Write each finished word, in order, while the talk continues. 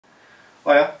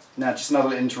Hiya. Now just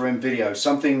another interim video,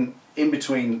 something in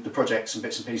between the projects and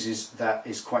bits and pieces that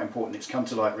is quite important. It's come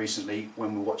to light recently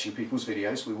when we're watching people's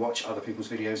videos. We watch other people's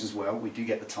videos as well. We do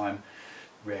get the time,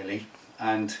 rarely.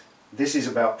 And this is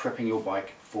about prepping your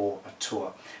bike for a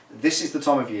tour. This is the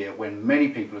time of year when many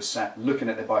people have sat looking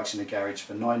at their bikes in the garage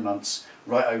for 9 months,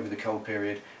 right over the cold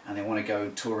period, and they want to go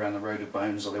and tour around the Road of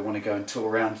Bones, or they want to go and tour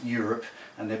around Europe,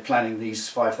 and they're planning these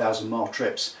 5,000 mile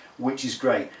trips, which is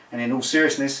great. And in all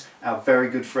seriousness, our very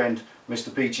good friend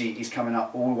Mr. Peachy is coming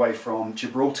up all the way from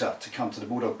Gibraltar to come to the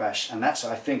Bulldog Bash, and that's,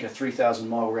 I think, a 3,000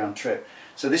 mile round trip.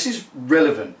 So this is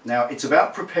relevant. Now it's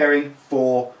about preparing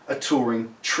for a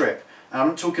touring trip, and I'm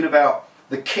not talking about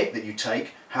the kit that you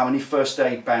take, how many first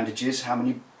aid bandages, how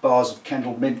many bars of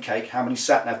Kendall mint cake, how many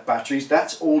sat-nav batteries.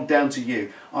 That's all down to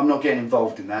you. I'm not getting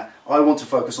involved in that. I want to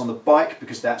focus on the bike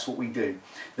because that's what we do.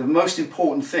 The most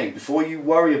important thing, before you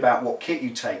worry about what kit you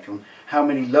take and how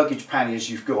many luggage panniers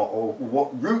you've got, or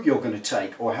what route you're going to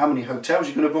take, or how many hotels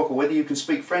you're going to book, or whether you can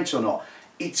speak French or not,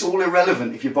 it's all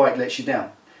irrelevant if your bike lets you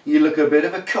down. You look a bit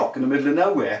of a cock in the middle of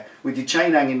nowhere with your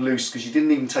chain hanging loose because you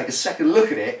didn't even take a second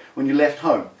look at it when you left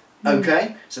home.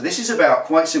 Okay? So this is about,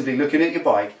 quite simply, looking at your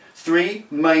bike, 3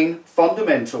 main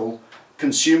fundamental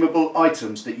consumable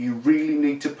items that you really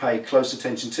need to pay close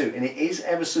attention to, and it is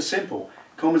ever so simple.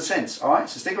 Common sense. Alright,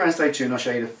 so stick around, stay tuned, I'll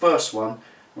show you the first one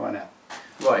right now.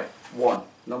 Right,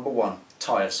 number one,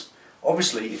 tyres.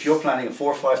 Obviously, if you're planning a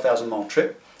 4,000 or 5,000 mile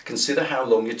trip, consider how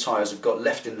long your tyres have got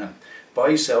left in them. Buy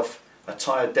yourself a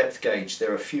tyre depth gauge,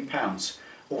 they're a few pounds.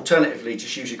 Alternatively,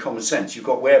 just use your common sense. You've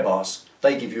got wear bars,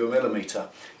 they give you a millimetre.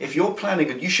 If you're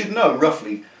planning, you should know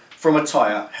roughly from a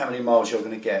tyre how many miles you're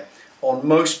going to get. On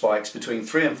most bikes, between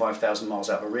 3,000 and 5,000 miles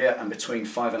out the rear, and between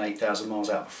 5,000 and 8,000 miles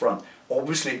out the front.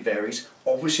 Obviously it varies.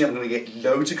 Obviously I'm going to get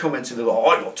loads of comments in the oh,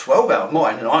 I got 12 out of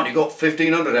mine and I only got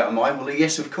 1,500 out of mine. Well,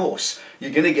 yes, of course.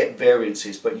 You're going to get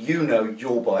variances, but you know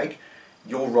your bike,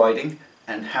 your riding,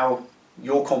 and how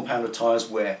your compound of tyres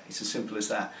wear. It's as simple as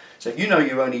that. So if you know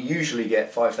you only usually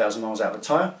get 5,000 miles out of a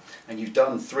tyre, and you've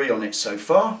done 3 on it so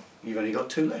far, you've only got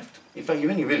 2 left. In fact,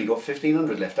 you've only really got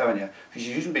 1,500 left, haven't you? Because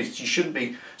you shouldn't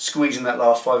be squeezing that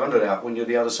last 500 out when you're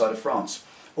the other side of France.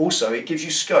 Also, it gives you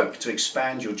scope to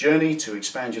expand your journey, to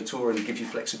expand your tour, and it gives you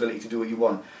flexibility to do what you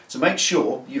want. So make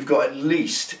sure you've got at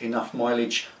least enough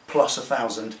mileage plus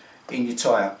 1,000 in your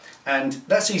tyre. And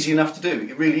that's easy enough to do,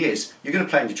 it really is. You're going to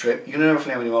plan your trip, you're going to know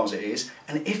roughly how many miles it is,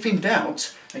 and if in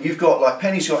doubt, and you've got, like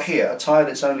Penny's got here, a tyre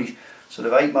that's only sort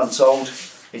of 8 months old,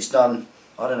 it's done,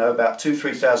 I don't know, about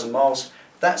 2,000–3,000 miles,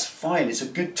 that's fine, it's a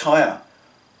good tyre.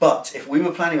 But if we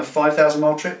were planning a 5,000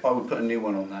 mile trip, I would put a new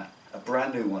one on that, a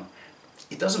brand new one.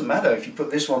 It doesn't matter if you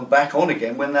put this one back on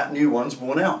again when that new one's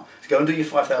worn out. So go and do your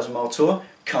 5,000 mile tour,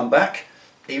 come back,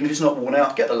 even if it's not worn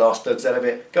out, get the last duds out of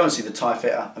it, go and see the tyre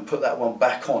fitter and put that one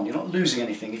back on. You're not losing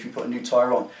anything if you put a new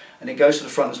tyre on. And it goes to the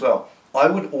front as well. I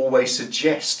would always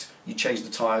suggest you change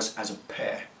the tyres as a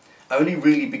pair. Only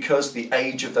really because the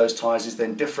age of those tyres is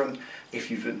then different if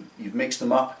you've mixed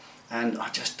them up, and I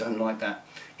just don't like that.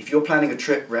 If you're planning a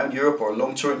trip around Europe or a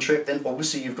long touring trip, then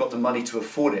obviously you've got the money to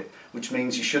afford it, which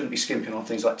means you shouldn't be skimping on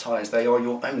things like tyres. They are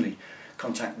your only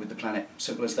contact with the planet,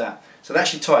 simple as that. So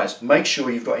that's your tyres. Make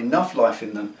sure you've got enough life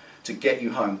in them to get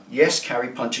you home. Yes, carry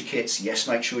puncture kits. Yes,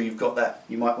 make sure you've got that.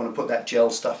 You might want to put that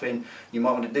gel stuff in. You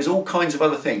might want to, there's all kinds of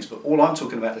other things, but all I'm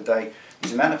talking about today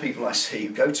is the amount of people I see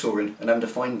who go touring and having to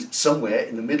find somewhere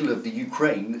in the middle of the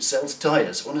Ukraine that sells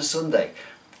tyres on a Sunday.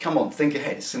 Come on, think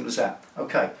ahead, it's simple as that.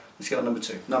 Okay, let's get on number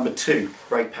 2. Number 2,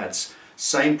 brake pads.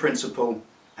 Same principle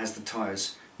as the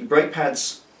tyres. Your brake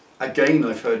pads, again,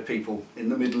 I've heard people in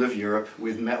the middle of Europe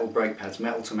with metal brake pads,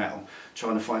 metal to metal,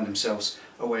 trying to find themselves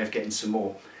a way of getting some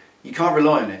more. You can't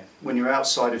rely on it. When you're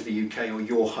outside of the UK or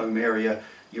your home area,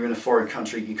 you're in a foreign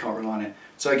country, you can't rely on it.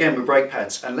 So again, with brake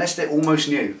pads, unless they're almost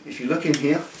new, if you look in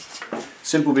here,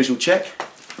 simple visual check,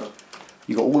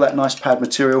 you've got all that nice pad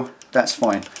material, that's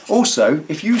fine. Also,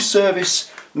 if you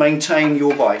service, maintain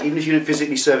your bike, even if you don't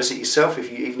physically service it yourself,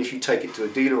 even if you take it to a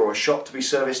dealer or a shop to be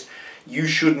serviced, you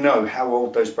should know how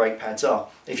old those brake pads are.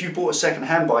 If you bought a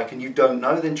second-hand bike and you don't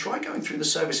know, then try going through the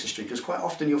service history, because quite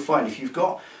often you'll find if you've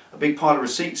got a big pile of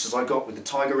receipts, as I got with the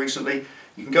Tiger recently,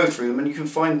 you can go through them and you can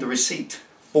find the receipt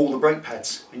for the brake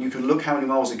pads, and you can look how many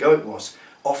miles ago it was.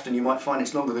 Often you might find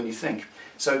it's longer than you think.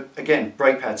 So again,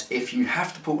 brake pads, if you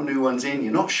have to put new ones in,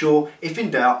 you're not sure, if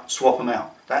in doubt, swap them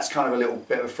out. That's kind of a little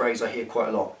bit of a phrase I hear quite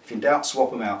a lot. If in doubt,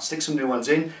 swap them out. Stick some new ones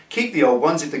in, keep the old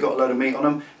ones if they've got a load of meat on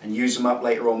them, and use them up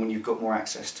later on when you've got more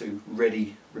access to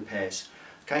ready repairs.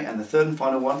 Okay, and the third and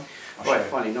final one, right,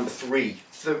 finally, number 3.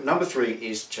 Number 3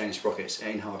 is chain and sprockets. It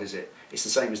ain't hard, is it? It's the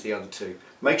same as the other two.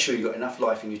 Make sure you've got enough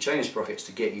life in your chain and sprockets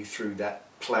to get you through that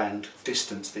planned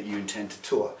distance that you intend to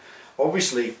tour.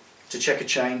 Obviously, to check a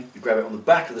chain, you grab it on the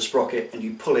back of the sprocket and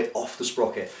you pull it off the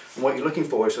sprocket. And what you're looking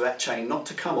for is for that chain not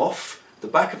to come off the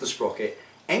back of the sprocket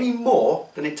any more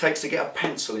than it takes to get a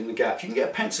pencil in the gap. If you can get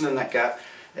a pencil in that gap,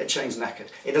 that chain's knackered.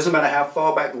 It doesn't matter how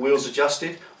far back the wheel's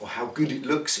adjusted or how good it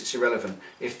looks, it's irrelevant.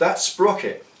 If that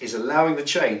sprocket is allowing the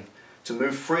chain to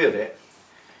move free of it,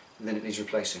 then it needs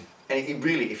replacing. And it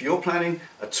really, if you're planning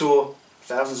a tour,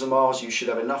 thousands of miles, you should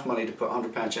have enough money to put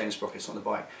 £100 chain and sprockets on the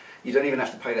bike. You don't even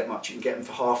have to pay that much. You can get them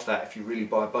for half that if you really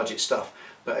buy budget stuff.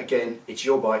 But again, it's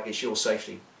your bike, it's your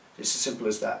safety. It's as simple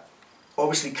as that.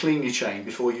 Obviously clean your chain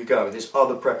before you go. There's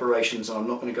other preparations and I'm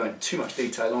not going to go into too much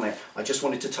detail on it. I just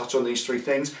wanted to touch on these three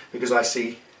things because I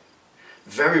see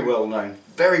very well known,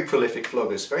 very prolific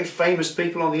vloggers, very famous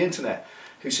people on the internet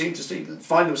who seem to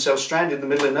find themselves stranded in the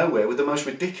middle of nowhere with the most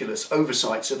ridiculous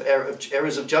oversights of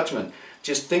errors of judgment.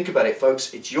 Just think about it,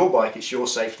 folks. It's your bike, it's your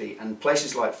safety. And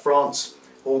places like France,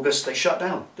 August, they shut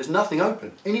down. There's nothing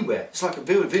open anywhere. It's like a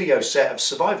video set of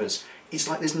survivors. It's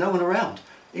like there's no one around.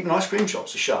 Even ice cream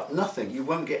shops are shut. Nothing. You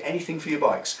won't get anything for your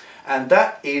bikes. And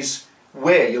that is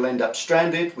where you'll end up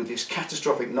stranded with this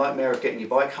catastrophic nightmare of getting your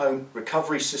bike home.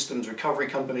 Recovery systems, recovery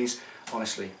companies.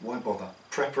 Honestly, why bother?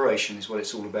 Preparation is what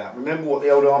it's all about. Remember what the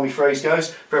old army phrase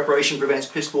goes? Preparation prevents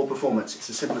piss poor performance. It's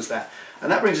as simple as that.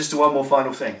 And that brings us to one more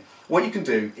final thing. What you can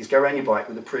do is go around your bike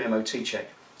with a pre-MOT check.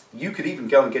 You could even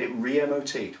go and get it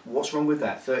re-MOT'd. What's wrong with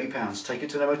that? £30. Take it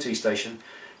to an MOT station.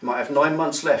 You might have 9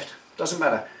 months left. Doesn't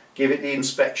matter. Give it the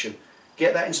inspection.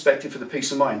 Get that inspected for the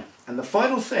peace of mind. And the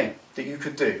final thing that you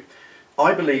could do,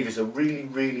 I believe is a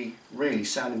really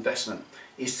sound investment,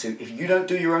 is to, if you don't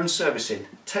do your own servicing,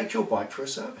 take your bike for a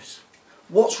service.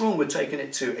 What's wrong with taking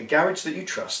it to a garage that you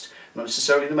trust, not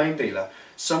necessarily the main dealer,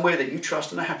 somewhere that you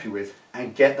trust and are happy with,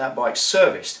 and get that bike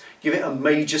serviced. Give it a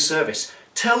major service.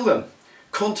 Tell them.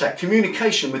 Contact,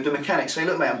 communication with the mechanic. Say,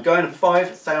 look mate, I'm going a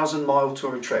 5,000 mile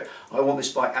touring trip. I want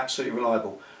this bike absolutely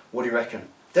reliable. What do you reckon?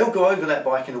 They'll go over that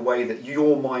bike in a way that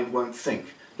your mind won't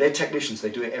think. They're technicians, they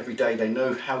do it every day. They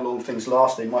know how long things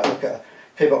last. They might look at a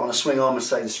pivot on a swing arm and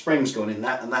say the spring's gone in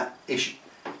that and that issue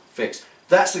fixed.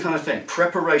 That's the kind of thing,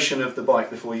 preparation of the bike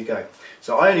before you go.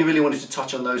 So I only really wanted to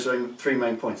touch on those three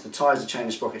main points, the tyres, the chain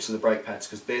and sprockets and the brake pads,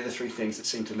 because they're the three things that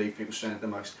seem to leave people stranded the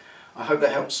most. I hope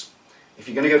that helps. If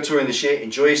you're going to go touring this year,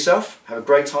 enjoy yourself, have a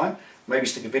great time, maybe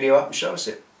stick a video up and show us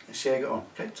it. Let's see how you get on.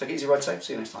 Okay, take it easy, ride safe,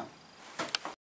 see you next time.